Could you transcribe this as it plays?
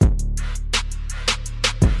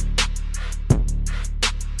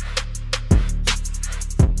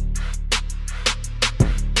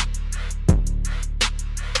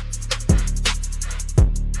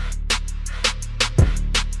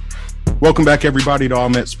Welcome back, everybody, to All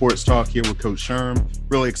Met Sports Talk here with Coach Sherm.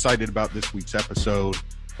 Really excited about this week's episode.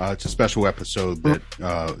 It's a special episode that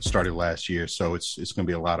started last year, so it's going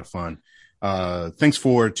to be a lot of fun. Thanks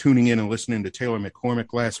for tuning in and listening to Taylor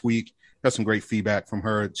McCormick last week. Got some great feedback from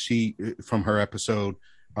her. From her episode.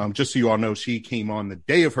 Just so you all know, she came on the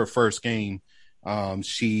day of her first game.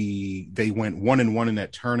 They went 1-1 in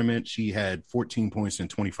that tournament. She had 14 points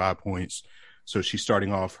and 25 points. So she's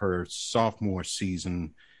starting off her sophomore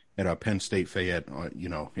season at Penn State Fayette,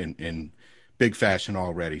 in big fashion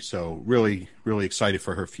already. So really, really excited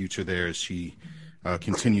for her future there as she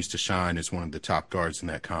continues to shine as one of the top guards in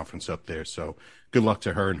that conference up there. So good luck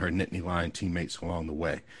to her and her Nittany Lion teammates along the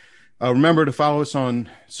way. Remember to follow us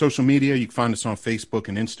on social media. You can find us on Facebook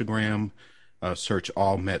and Instagram. Search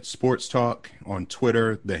All Met Sports Talk. On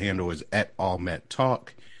Twitter, the handle is @AllMetTalk.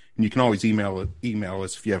 And you can always email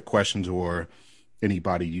us if you have questions or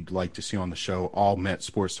anybody you'd like to see on the show,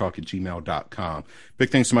 allmetsportstalk@gmail.com.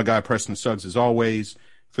 Big thanks to my guy, Preston Suggs, as always.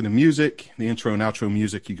 For the music, the intro and outro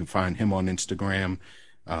music, you can find him on Instagram.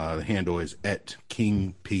 The handle is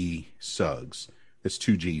 @KingPSuggs. There's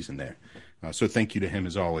 2 G's in there. So thank you to him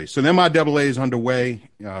as always. So then my double A is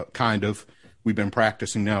underway, kind of. We've been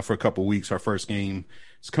practicing now for a couple of weeks. Our first game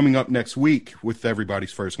is coming up next week. With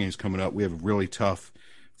everybody's first games coming up, we have a really tough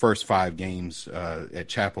first 5 games at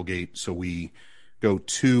Chapelgate. So we go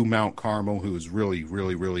to Mount Carmel, who is really,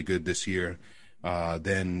 really, really good this year.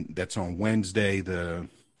 Then that's on Wednesday, the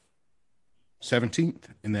 17th,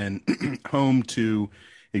 and then home to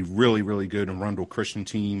a really, really good Arundel Christian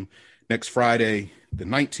team next Friday, the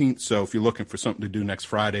 19th. So if you're looking for something to do next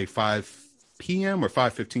Friday, 5 p.m. or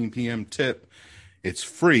 5:15 p.m. tip, it's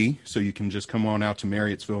free. So you can just come on out to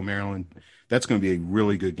Marriottsville, Maryland. That's going to be a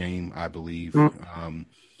really good game, I believe.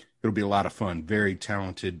 It'll be a lot of fun. Very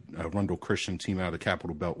talented Arundel Christian team out of the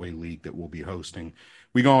Capital Beltway League that we'll be hosting.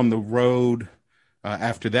 We go on the road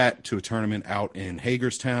after that to a tournament out in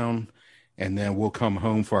Hagerstown, and then we'll come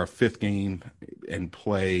home for our 5th game and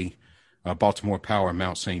play Baltimore Power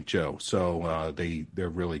Mount St. Joe. So they're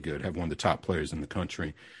really good, have one of the top players in the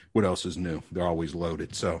country. What else is new? They're always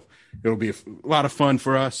loaded. So it'll be a lot of fun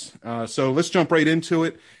for us. So let's jump right into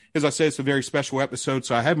it. As I said, it's a very special episode.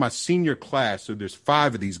 So I had my senior class. So there's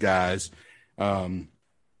 5 of these guys at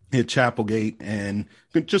Chapelgate, and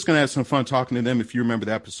just going to have some fun talking to them. If you remember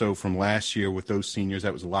the episode from last year with those seniors,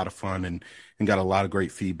 that was a lot of fun and got a lot of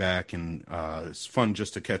great feedback. And it's fun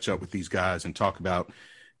just to catch up with these guys and talk about,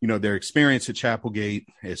 their experience at Chapelgate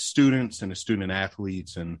as students and as student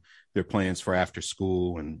athletes and their plans for after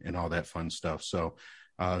school and all that fun stuff. So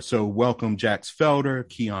welcome Jax Felder,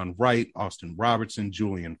 Keon Wright, Austin Robertson,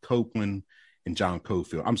 Julian Copeland, and John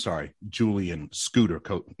Cofield. I'm sorry, Julian Scooter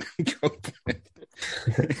Copeland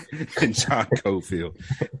and John Cofield.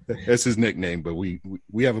 That's his nickname, but we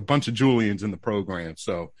have a bunch of Julians in the program.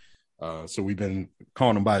 So we've been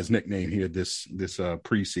calling him by his nickname here this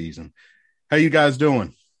preseason. How you guys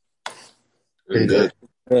doing? Good.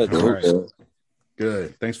 All right.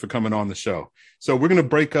 Good. Thanks for coming on the show. So we're going to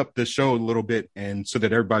break up the show a little bit, and so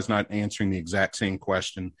that everybody's not answering the exact same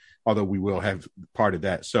question, although we will have part of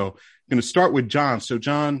that. So I'm going to start with John. So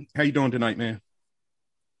John, how you doing tonight, man?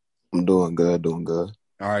 I'm doing good. All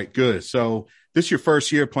right, good. So this is your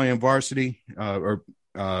first year playing varsity, or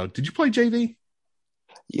did you play JV?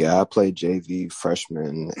 Yeah, I played JV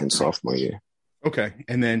freshman and sophomore year. Okay.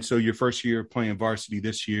 And then, so your first year playing varsity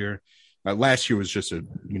this year. Last year was just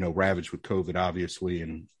ravaged with COVID, obviously,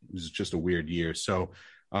 and it was just a weird year. So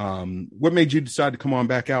what made you decide to come on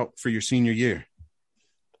back out for your senior year?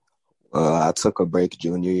 I took a break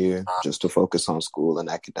junior year just to focus on school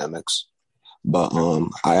and academics. But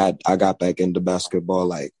I got back into basketball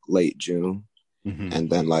like late June. Mm-hmm. And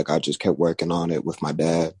then I just kept working on it with my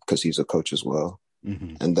dad because he's a coach as well.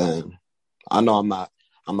 Mm-hmm. And then I know I'm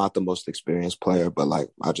not the most experienced player, but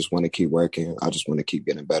I just want to keep working. I just want to keep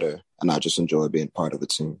getting better. And I just enjoy being part of the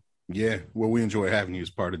team. Yeah. Well, we enjoy having you as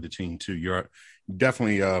part of the team too. You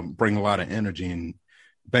definitely bring a lot of energy, and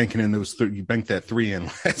banking in those you banked that 3 in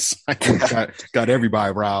last night. got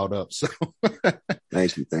everybody riled up. So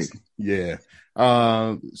thank you. Yeah.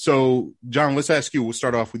 So John, let's ask you, we'll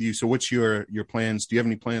start off with you. So what's your plans? Do you have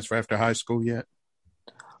any plans for after high school yet?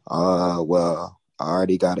 Well, I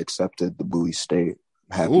already got accepted to Bowie State.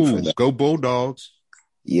 Happy for that. Go Bulldogs.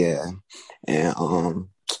 Yeah. And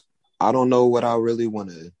I don't know what I really want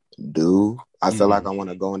to do. I feel like I want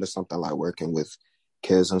to go into something like working with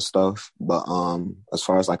kids and stuff. But as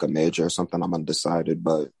far as a major or something, I'm undecided.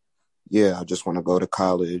 But yeah, I just want to go to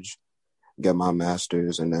college, get my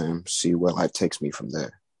master's, and then see where life takes me from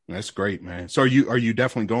there. That's great, man. So are you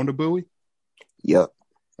definitely going to Bowie? Yep.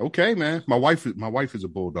 Okay, man. My wife is a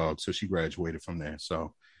Bulldog, so she graduated from there.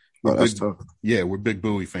 So we're Oh, that's big, tough. yeah, we're big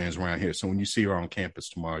Bowie fans around here. So when you see her on campus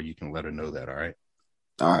tomorrow, you can let her know that. All right.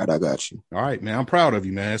 All right, I got you. All right, man. I'm proud of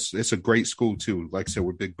you, man. It's a great school too. Like I said,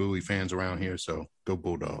 we're big Bowie fans around here. So go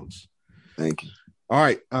Bulldogs. Thank you. All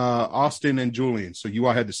right, Austin and Julian. So you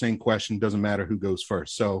all had the same question. Doesn't matter who goes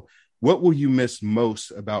first. So what will you miss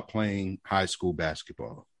most about playing high school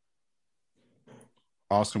basketball?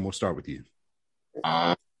 Austin, we'll start with you.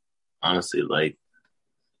 Um, Honestly, like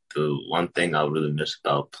the one thing I really miss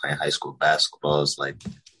about playing high school basketball is like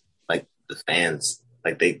the fans.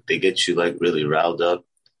 Like they get you like really riled up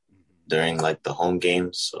during like the home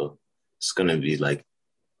games. So it's gonna be like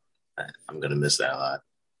I'm gonna miss that a lot.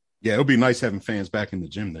 Yeah, it'll be nice having fans back in the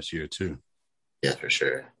gym this year too. Yeah, for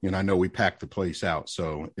sure. And I know we packed the place out,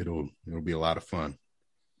 so it'll be a lot of fun.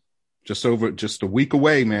 Just a week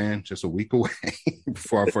away, man. Just a week away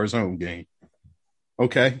before our first home game.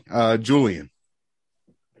 Okay, Julian.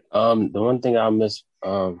 The one thing I'll miss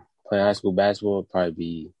playing high school basketball would probably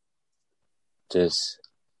be just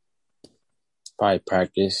probably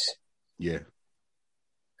practice. Yeah.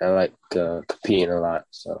 I like competing a lot,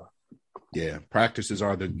 so Yeah, practices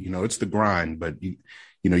are it's the grind, but you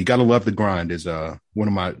got to love the grind. As one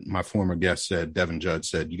of my former guests said, Devin Judd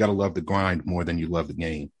said, you got to love the grind more than you love the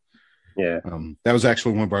game. Yeah. That was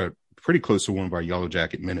actually pretty close to one of our Yellow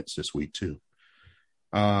Jacket minutes this week too.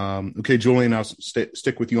 Okay, Julian, I'll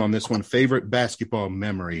stick with you on this one. Favorite basketball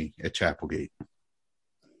memory at Chapelgate?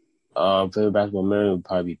 Favorite basketball memory would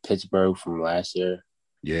probably be Pittsburgh from last year.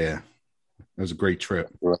 Yeah, that was a great trip.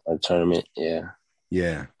 A tournament, yeah.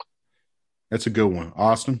 Yeah, that's a good one.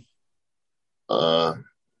 Austin?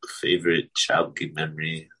 Favorite Chapelgate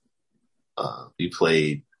memory. We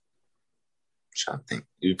played. I'm trying to think.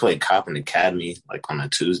 We played Coppin Academy like on a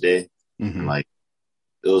Tuesday, and like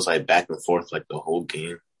it was like back and forth like the whole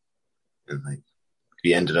game, and like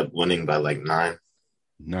we ended up winning by like 9.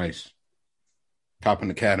 Nice.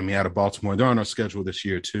 Coppin Academy out of Baltimore. They're on our schedule this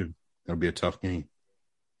year too. That'll be a tough game.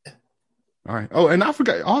 All right. Oh, and I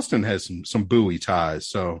forgot Austin has some Bowie ties.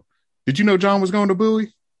 So did you know John was going to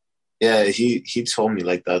Bowie? Yeah, he told me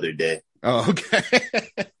like the other day. Oh, okay.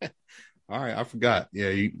 All right, I forgot. Yeah,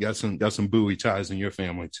 you got some Bowie ties in your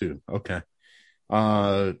family too. Okay.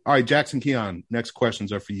 All right, Jackson Keon, next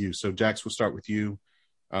questions are for you. So Jax, we'll start with you.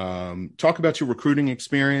 Talk about your recruiting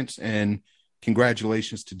experience, and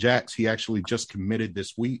congratulations to Jax. He actually just committed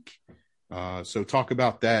this week. So talk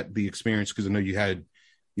about that, the experience, because I know you had,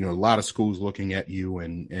 a lot of schools looking at you,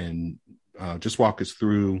 and just walk us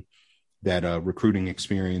through that recruiting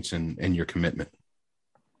experience and your commitment.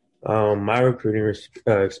 My recruiting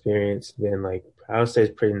experience been I would say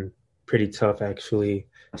it's pretty tough actually,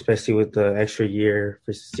 especially with the extra year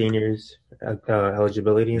for seniors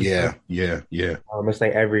eligibility. And stuff. Yeah. It's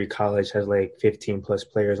like every college has 15 plus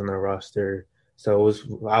players on their roster, so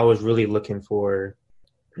I was really looking for,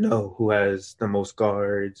 who has the most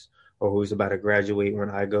guards or who's about to graduate when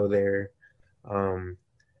I go there.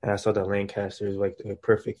 And I saw that Lancaster is a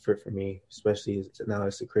perfect fit for me, especially now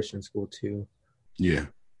it's a Christian school too. Yeah.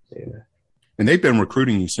 Yeah. And they've been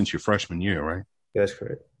recruiting you since your freshman year, right? That's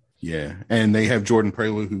correct. Yeah. And they have Jordan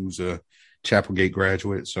Prelude, who's a Chapelgate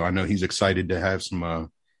graduate. So I know he's excited to have some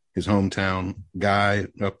his hometown guy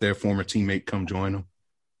up there, former teammate, come join him.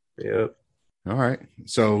 Yep. All right.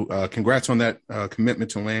 So congrats on that commitment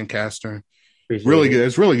to Lancaster. Appreciate really it. good.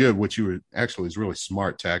 It's really good what you were actually, it's really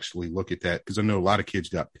smart to actually look at that, because I know a lot of kids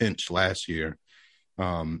got pinched last year.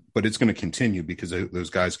 But it's going to continue because those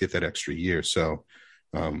guys get that extra year. So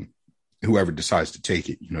whoever decides to take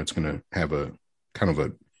it, it's going to have a kind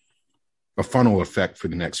of a funnel effect for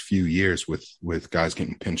the next few years with guys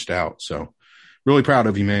getting pinched out. So really proud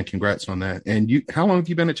of you, man. Congrats on that. And how long have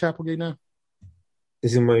you been at Chapelgate now?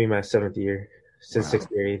 This is going to be my 7th year since Wow. 6th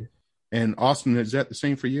grade. And Austin, is that the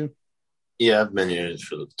same for you? Yeah, I've been here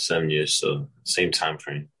for 7 years, so same time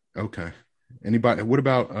frame. Okay. Anybody? What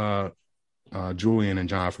about Julian and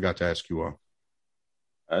John? I forgot to ask you all.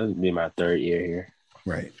 That'll be my 3rd year here.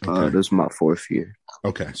 Right. Okay. This is my 4th year.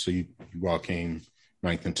 Okay. So you all came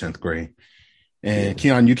 9th and 10th grade. And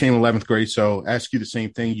Keon, you came 11th grade. So ask you the same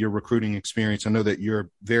thing, your recruiting experience. I know that you're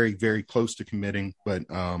very, very close to committing, but,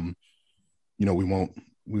 we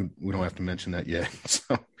don't have to mention that yet.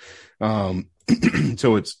 So,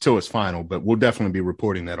 till it's final, but we'll definitely be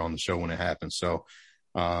reporting that on the show when it happens. So,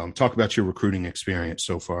 talk about your recruiting experience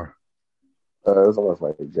so far. It was almost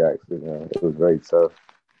like a Jackson. It was very tough.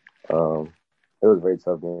 It was very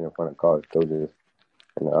tough being in front of college coaches,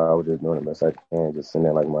 and I was just doing the best I can, just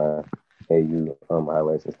sending my AU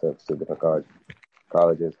highlights and stuff to different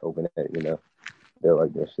colleges, hoping that feel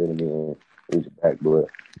like that shit in me and reach back. But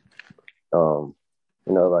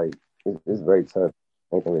you know, like it's very tough.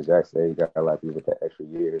 Anything that Jack said, you got a lot of people with that extra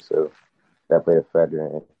year, so that played a factor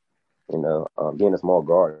in. You know, being a small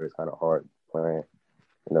guard is kind of hard playing,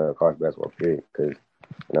 you know, college basketball period because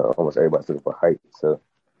you know almost everybody's looking for height. So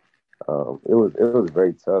it was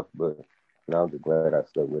very tough, but you know, I'm just glad I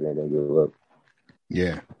stuck with it and didn't give up.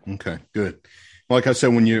 Yeah. Okay. Good. Like I said,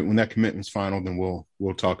 when that commitment's final, then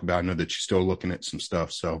we'll talk about it. I know that you're still looking at some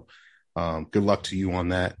stuff. So good luck to you on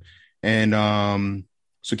that. And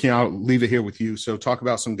so Keon, I'll leave it here with you. So talk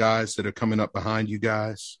about some guys that are coming up behind you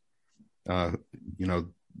guys. You know,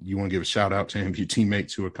 you want to give a shout out to him, your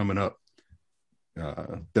teammates who are coming up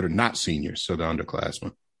that are not seniors, so the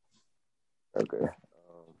underclassmen. Okay.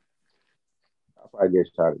 I'll probably get a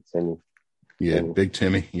shout out to Timmy. Yeah, Big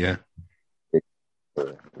Timmy. Yeah. Yeah.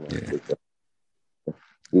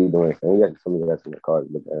 He's doing something. He got somebody that's in the college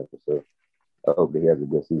looking at him. So I hope that he has a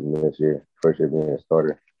good season this year. First year being a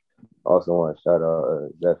starter. Also want to shout out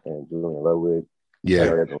Jeff and Julian Ludwig. Yeah.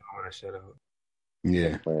 I want to shout out.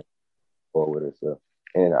 Yeah. Playing ball with us. So.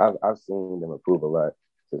 And I've seen them improve a lot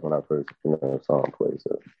since when I first saw them play.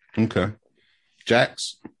 So okay.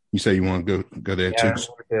 Jax, you say you want to go there too? I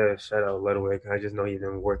want to shout out Ludwig. I just know he's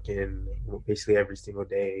been working basically every single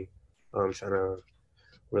day, trying to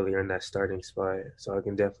really earn that starting spot. So I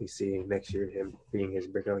can definitely see next year him being his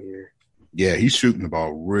breakout year. Yeah, he's shooting the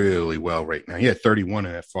ball really well right now. He had 31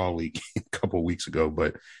 in that fall league a couple of weeks ago,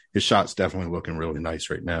 but his shot's definitely looking really nice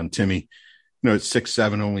right now. And Timmy, you know, it's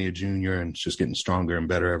 6'7", only a junior, and it's just getting stronger and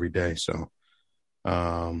better every day. So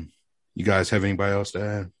you guys have anybody else to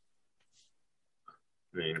add?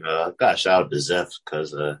 I mean, I got to shout out to Zeph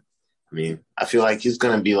because, I mean, I feel like he's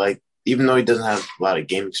going to be like, even though he doesn't have a lot of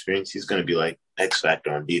game experience, he's going to be like X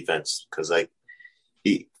factor on defense because, like,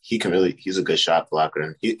 he can really – he's a good shot blocker,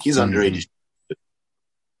 and he's underrated.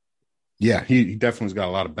 Yeah, he definitely's got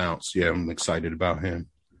a lot of bounce. Yeah, I'm excited about him.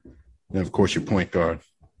 And, of course, your point guard.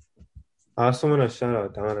 I also want to shout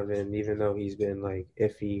out Donovan, even though he's been, like,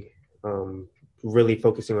 iffy, really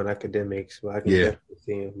focusing on academics. But I can definitely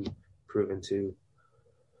see him improving too.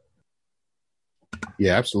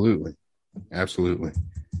 Yeah, absolutely. Absolutely.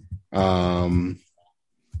 And,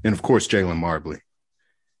 of course, Jalen Marbley.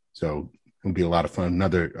 So it'll be a lot of fun.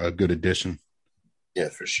 Another good addition. Yeah,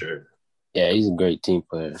 for sure. Yeah, he's a great team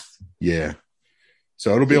player. Yeah.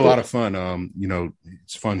 So it'll be a lot of fun. You know,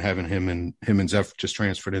 it's fun having him and Zeph just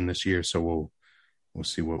transferred in this year. So we'll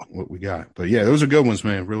see what we got. But yeah, those are good ones,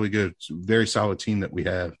 man. Really good. It's a very solid team that we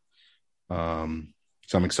have. So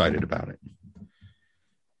I'm excited about it.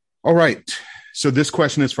 All right. So this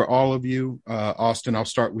question is for all of you. Austin, I'll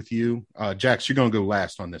start with you. Jax, you're going to go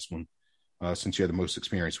last on this one since you had the most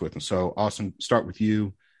experience with him. So Austin, start with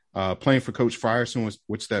you. Playing for Coach Frierson,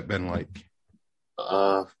 what's that been like?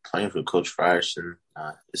 Playing for Coach Frierson,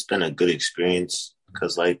 it's been a good experience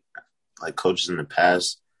because like coaches in the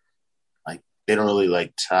past, like they don't really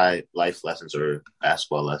like tie life lessons or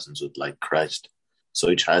basketball lessons with like Christ. So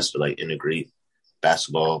he tries to like integrate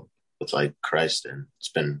basketball with like Christ, and it's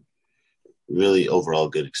been really overall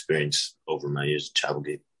good experience over my years at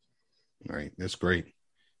Chapelgate. All right, that's great.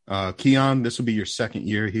 Keon, this will be your second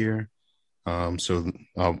year here. So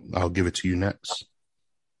I'll give it to you next.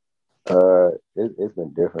 It's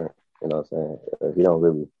been different, you know what I'm saying? You don't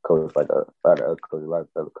really coach like a lot of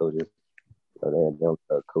other coaches. You know, they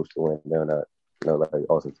don't coach to win. They're not, you know, like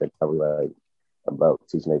Austin said, probably like about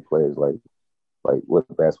teaching their players like what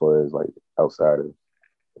basketball is like outside of,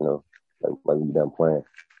 you know, like when you're done playing.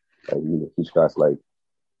 Like he tries to like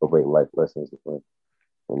incorporate life lessons. You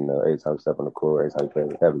know, every time you step on the court, every time you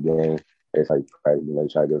play, have a game, every time you practice, you know, you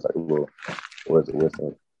try to give us like a little words of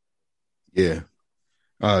wisdom. Yeah.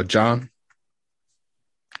 John?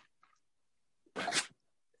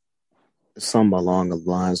 Something along the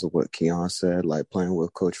lines of what Keon said, like playing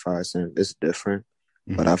with Coach Frierson, it's different.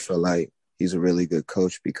 Mm-hmm. But I feel like he's a really good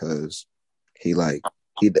coach because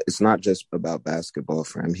it's not just about basketball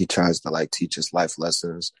for him. He tries to like teach us life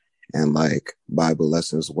lessons and like Bible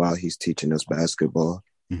lessons while he's teaching us basketball.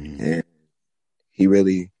 Mm-hmm. And he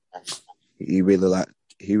really like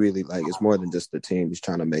it's more than just a team. He's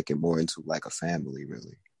trying to make it more into like a family,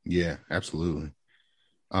 really. Yeah, absolutely.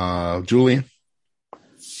 Julian?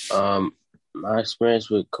 My experience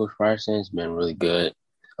with Coach Frierson has been really good.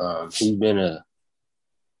 He's been a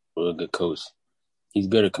really good coach. He's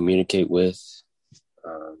good to communicate with.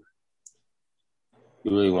 He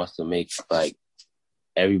really wants to make like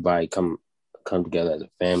everybody come together as a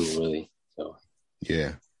family, really. So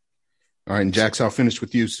yeah. All right, and Jax, I'll finish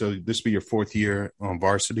with you. So this will be your fourth year on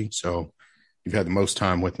varsity. So you've had the most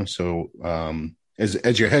time with him. So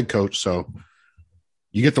as your head coach, so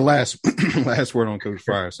You get the last last word on Coach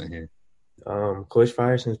Frierson here. Coach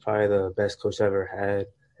Frierson is probably the best coach I ever had,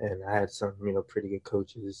 and I had some, pretty good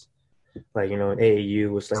coaches. Like, in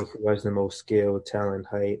AAU, it's like who has the most skill, talent,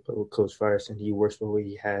 height. But with Coach Frierson, he works with what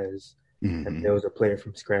he has and builds a player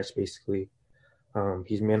from scratch, basically.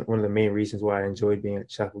 He's one of the main reasons why I enjoyed being at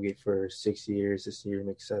Chapelgate for 6 years. This year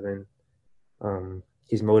makes 7.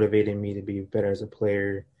 He's motivated me to be better as a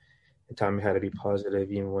player and taught me how to be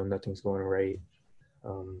positive even when nothing's going right.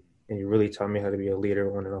 And he really taught me how to be a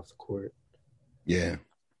leader on and off the court. Yeah,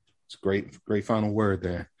 it's great final word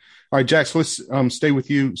there. All right, Jax, let's stay with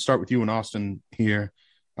you. Start with you and Austin here.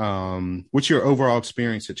 What's your overall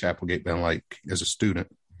experience at Chapelgate been like as a student?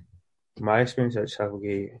 My experience at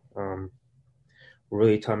Chapelgate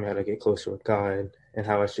really taught me how to get closer with God and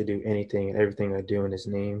how I should do anything and everything I do in His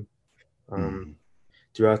name.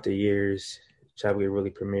 Throughout the years, Chapelgate really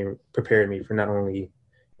prepared me for not only,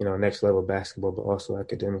 next level basketball, but also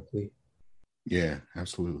academically. Yeah,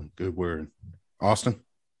 absolutely. Good word. Austin?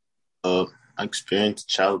 My experience at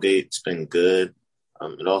Chapelgate, it's been good.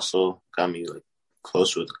 It also got me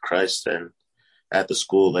closer with Christ, and at the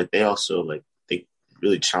school, they also they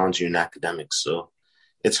really challenge you in academics. So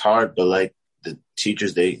it's hard, but the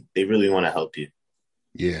teachers, they really want to help you.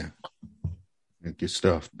 Yeah. Good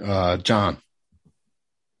stuff. John?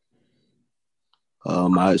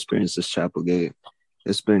 My experience at Chapelgate,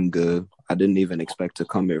 it's been good. I didn't even expect to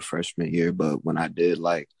come here freshman year, but when I did,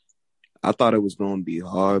 I thought it was going to be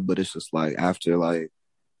hard, but it's just after I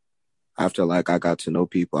got to know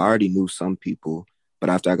people, I already knew some people, but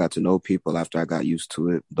after I got to know people, after I got used to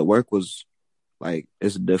it, the work was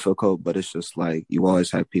it's difficult, but it's just you always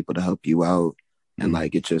have people to help you out. And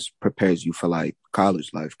it just prepares you for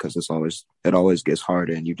college life, because it always gets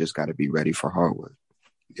harder, and you just got to be ready for hard work.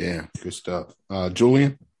 Yeah, good stuff.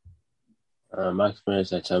 Julian? My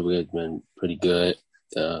experience at Chapelgate has been pretty good.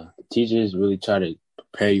 The teachers really try to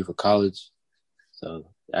prepare you for college. So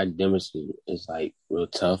academics is real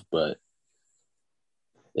tough, but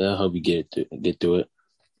they'll help you get through it.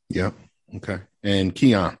 Yeah. Okay. And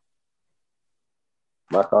Keon?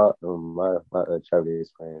 My Chapelgate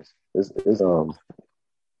experience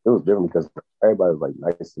it was different because everybody was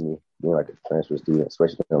nice to me, being a transfer student,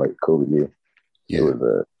 especially in COVID year. Yeah. It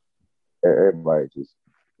was everybody just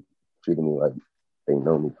treated me like they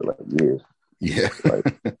know me for years. Yeah.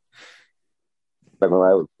 When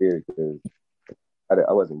I was scared because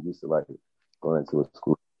I wasn't used to going to a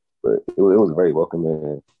school, but it was very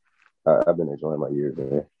welcoming. And I've been enjoying my years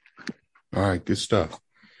there. All right, good stuff.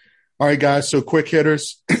 All right, guys. So quick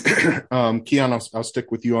hitters. Keon, I'll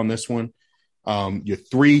stick with you on this one. Your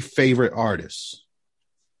 3 favorite artists.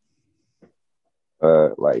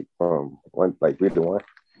 From 3 to 1.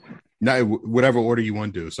 No, whatever order you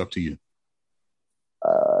want to do, it's up to you.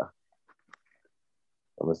 I'm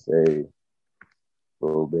gonna say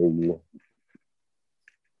Lil Baby.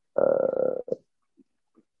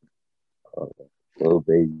 Lil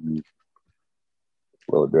Baby,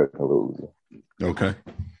 Lil Durk, and Lil Uzi. Okay.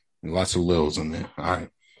 Lots of Lils in there. All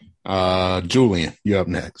right. Julian, you're up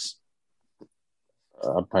next.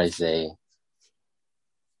 I'll probably say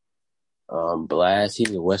Blast.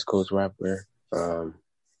 He's a West Coast rapper.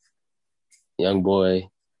 Young Boy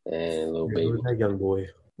and Lil Baby. Who's that Young Boy?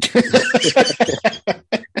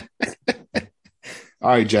 All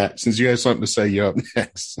right, Jack, since you have something to say, you're up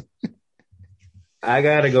next. I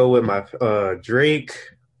got to go with my Drake.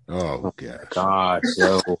 Oh, gosh. God,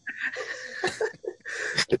 yo.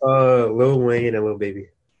 Lil Wayne and Lil Baby.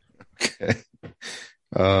 Okay.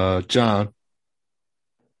 John?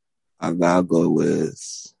 I gotta go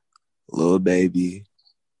with Lil Baby,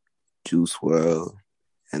 Juice WRLD,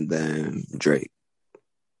 and then Drake.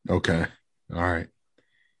 Okay. All right.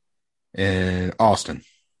 And Austin?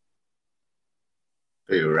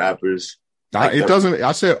 Favorite rappers? It doesn't.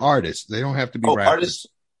 I said artists. They don't have to be rappers. Artists.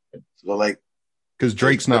 Well, because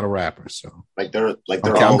Drake's not a rapper, so they're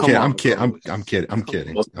okay, all. I'm kidding.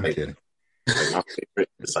 My favorite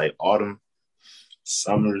is Autumn,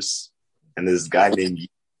 Summers, and this guy named.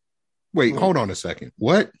 Wait, hold on a second.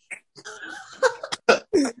 What?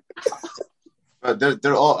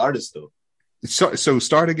 They're all artists though. So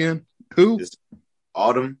start again. Who? It's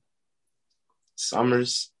Autumn,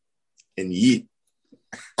 Summers, and Yeet.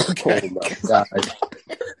 Okay. Oh my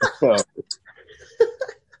God.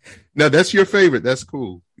 No, that's your favorite. That's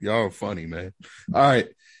cool. Y'all are funny, man. All right.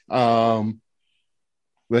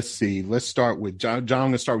 Let's see. Let's start with John. John, I'm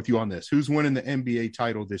going to start with you on this. Who's winning the NBA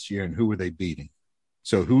title this year, and who are they beating?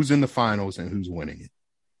 So who's in the finals and who's winning it?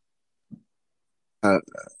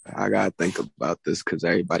 I gotta think about this because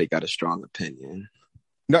everybody got a strong opinion.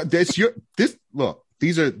 No, look,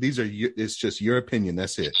 these are it's just your opinion.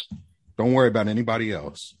 That's it. Don't worry about anybody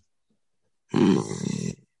else.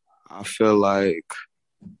 I feel like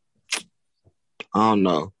I don't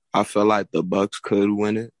know. I feel like the Bucks could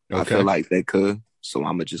win it. Okay. I feel like they could. So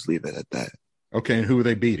I'm gonna just leave it at that. Okay, and who are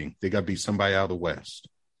they beating? They got to beat somebody out of the West.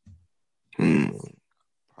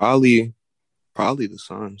 Probably the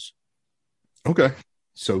Suns. Okay,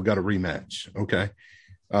 so we got a rematch. Okay,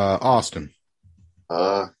 Austin.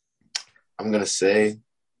 I'm gonna say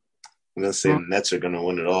the Nets are gonna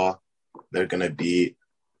win it all. They're gonna beat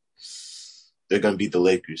the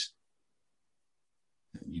Lakers.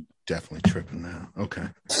 You definitely tripping now. Okay.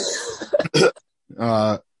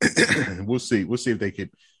 We'll see. We'll see if they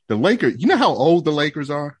could. The Lakers. You know how old the Lakers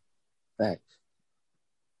are? Facts.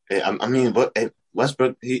 Hey, I mean,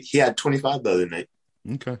 Westbrook he had 25 the other night.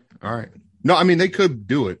 Okay. All right. No, I mean they could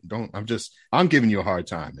do it. I'm giving you a hard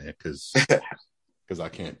time, man, because I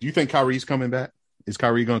can't. Do you think Kyrie's coming back? Is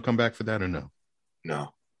Kyrie going to come back for that or no?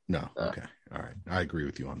 No. Okay. All right. I agree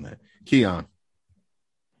with you on that. Keon.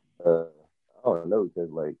 I don't know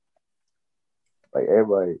because like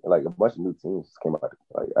everybody, like a bunch of new teams just came out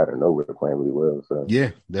like out of nowhere playing really well. So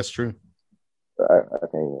Yeah, that's true. I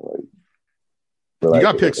can't like. You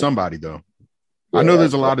got to pick somebody though. Yeah, I know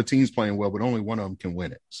there's a lot of teams playing well, but only one of them can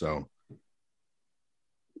win it. So,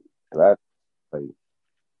 like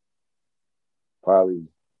probably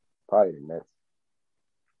the Nets.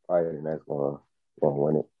 Probably the Nets gonna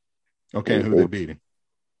win it. Okay, and who they beating?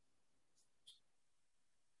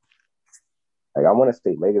 Like I want to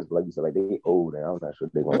say Lakers, but like you said, like they old, and I'm not sure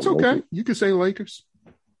they're going. That's okay. You can say Lakers.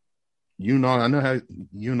 You know, I know how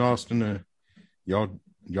you and Austin, y'all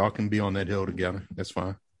can be on that hill together. That's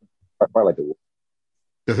fine. Probably like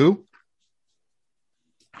the who?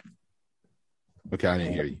 Okay, I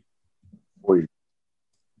didn't hear you. Warriors.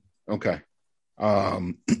 Okay,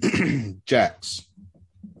 Jax.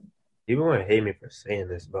 People want to hate me for saying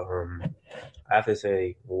this, but I have to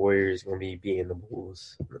say Warriors gonna be beating the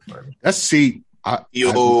Bulls in the final.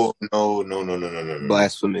 No.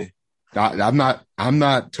 Blasphemy. I'm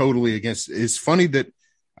not totally against it. It's funny that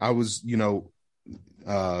I was,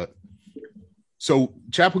 so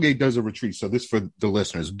Chapelgate does a retreat. So this for the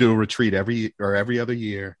listeners, do a retreat every other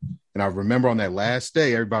year. And I remember on that last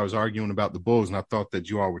day, everybody was arguing about the Bulls, and I thought that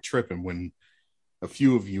you all were tripping when a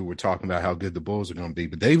few of you were talking about how good the Bulls are going to be,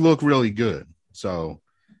 but they look really good. So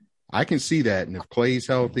I can see that. And if Clay's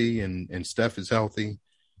healthy and Steph is healthy,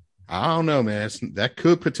 I don't know, man. That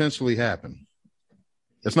could potentially happen.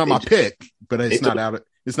 That's not my pick, but it's not out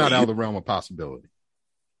of the realm of possibility.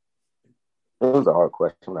 It was a hard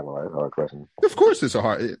question. I'm not gonna lie, it's a hard question. Of course, it's a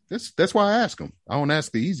hard. That's why I ask them. I don't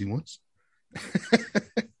ask the easy ones.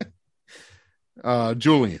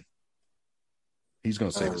 Julian, he's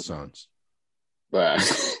gonna say the Suns. But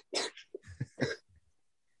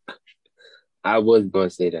I was gonna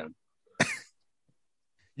say them.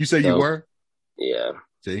 You say you were? Yeah.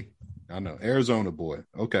 See, I know Arizona boy.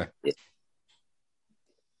 Okay. Yeah.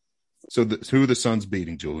 So who are the Suns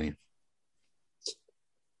beating, Julian?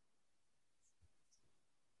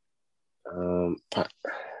 I don't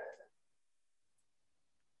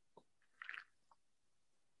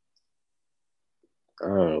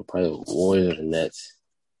know, probably the Warriors or the Nets.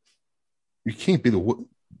 You can't be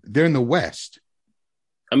they're in the West.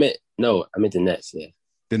 I meant the Nets, yeah.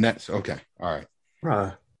 The Nets, okay. All right.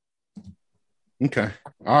 Bruh. Okay.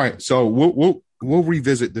 All right. So we'll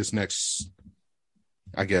revisit this next,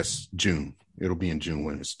 I guess, June. It'll be in June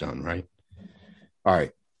when it's done, right? All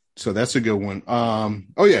right. So that's a good one.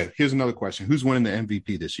 Oh yeah, here's another question. Who's winning the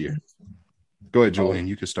MVP this year? Go ahead, Julian.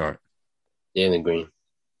 You can start. Jalen Green.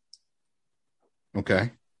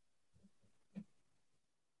 Okay.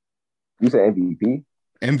 You said MVP?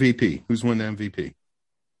 MVP. Who's winning the MVP?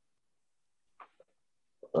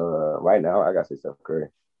 Right now, I gotta say Steph Curry.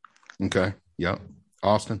 Okay. Yep.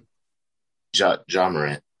 Austin. Ja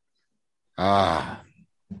Morant.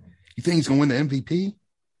 You think he's gonna win the MVP?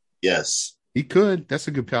 Yes. He could. That's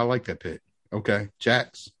a good pick. I like that pick. Okay.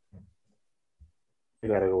 Jax. You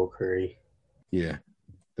gotta go with Curry. Yeah.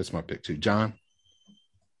 That's my pick too. John.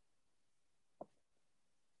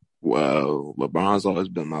 Well, LeBron's always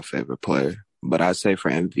been my favorite player, but I'd say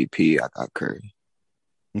for MVP, I got Curry.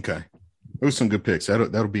 Okay. Those are some good picks.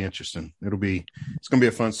 That'll be interesting. It's going to be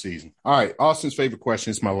a fun season. All right. Austin's favorite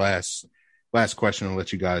question. It's my last question. I'll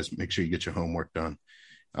let you guys make sure you get your homework done.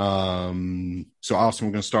 So Austin,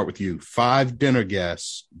 we're going to start with you. 5 dinner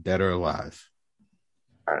guests that are alive.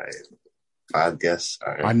 All right. 5 guests.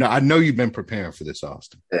 All right. I know you've been preparing for this,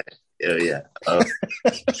 Austin. Yeah.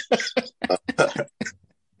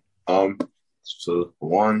 So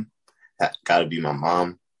one, gotta be my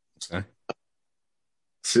mom. Okay.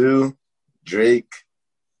 2, Drake.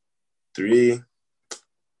 3,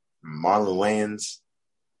 Marlon Wayans.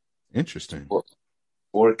 Interesting.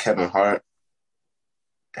 4, Kevin Hart.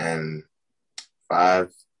 And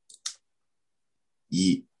 5,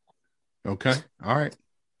 Yeet. Okay. All right.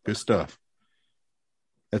 Good stuff.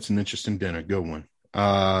 That's an interesting dinner. Good one.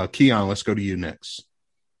 Keon, let's go to you next.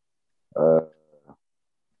 I'll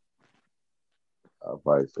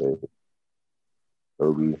probably say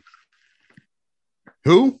Kobe.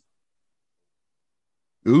 Who?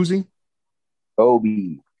 Uzi?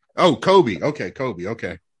 Kobe. Oh, Kobe. Okay, Kobe.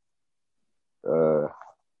 Okay.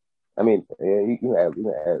 I mean, yeah, you can add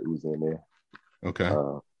Uzi in there. Okay.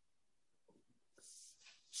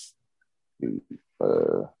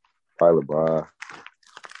 Probably LeBron.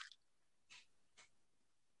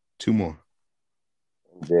 2 more.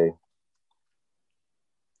 MJ.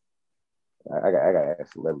 I got to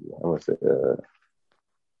ask celebrity. I'm gonna say I'm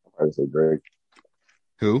probably say Drake.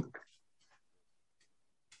 Who?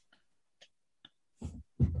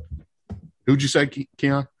 Who'd you say,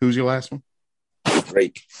 Keon? Who's your last one?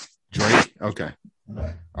 Drake. Drake. Okay.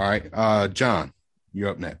 All right. John, you're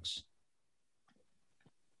up next.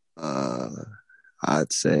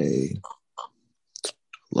 I'd say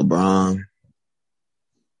LeBron,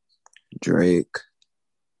 Drake,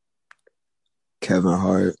 Kevin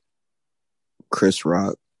Hart, Chris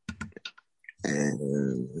Rock,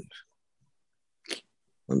 and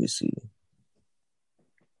let me see.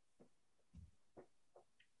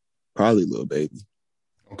 Probably Lil Baby.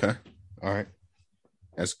 Okay. All right.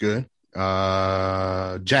 That's good.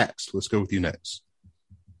 Jax, let's go with you next.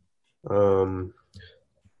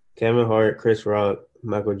 Kevin Hart, Chris Rock,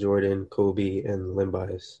 Michael Jordan, Kobe, and Len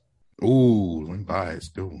Bias. Ooh, Len Bias,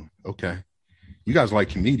 good one. Okay. You guys like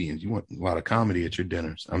comedians. You want a lot of comedy at your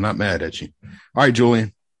dinners. I'm not mad at you. All right,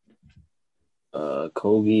 Julian.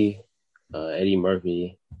 Kobe, Eddie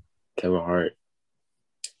Murphy, Kevin Hart,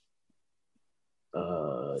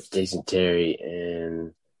 Jason Terry,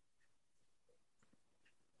 and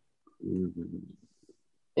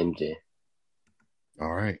MJ.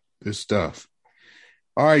 All right. Good stuff.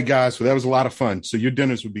 All right, guys. So that was a lot of fun. So your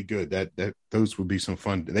dinners would be good. Those would be some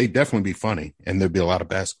fun. They definitely be funny, and there'd be a lot of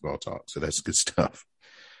basketball talk. So that's good stuff.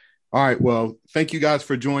 All right. Well, thank you guys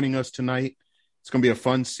for joining us tonight. It's going to be a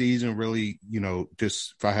fun season. Really,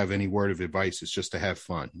 just if I have any word of advice, it's just to have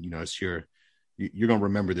fun. It's you're going to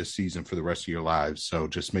remember this season for the rest of your lives. So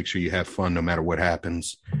just make sure you have fun no matter what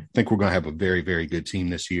happens. I think we're going to have a very, very good team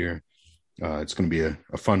this year. It's going to be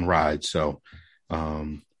a fun ride. So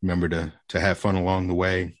remember to have fun along the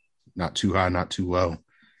way, not too high, not too low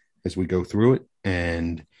as we go through it.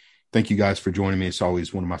 And thank you guys for joining me. It's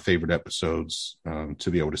always one of my favorite episodes to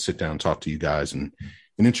be able to sit down and talk to you guys and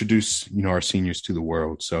introduce, our seniors to the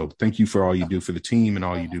world. So thank you for all you do for the team and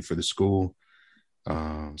all you do for the school.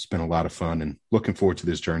 It's been a lot of fun and looking forward to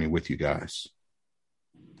this journey with you guys.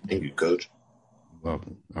 Thank you, Coach.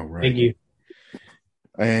 Welcome. All right. Thank you.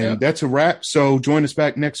 And that's a wrap. So join us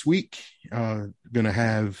back next week. Going to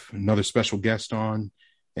have another special guest on,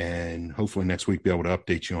 and hopefully next week be able to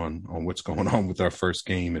update you on what's going on with our first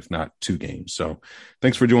game, if not 2 games. So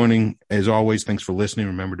thanks for joining. As always, thanks for listening.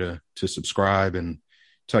 Remember to subscribe and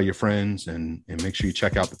tell your friends, and make sure you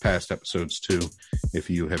check out the past episodes too if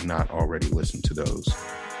you have not already listened to those.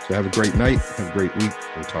 So have a great night. Have a great week.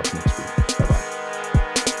 We'll talk next week.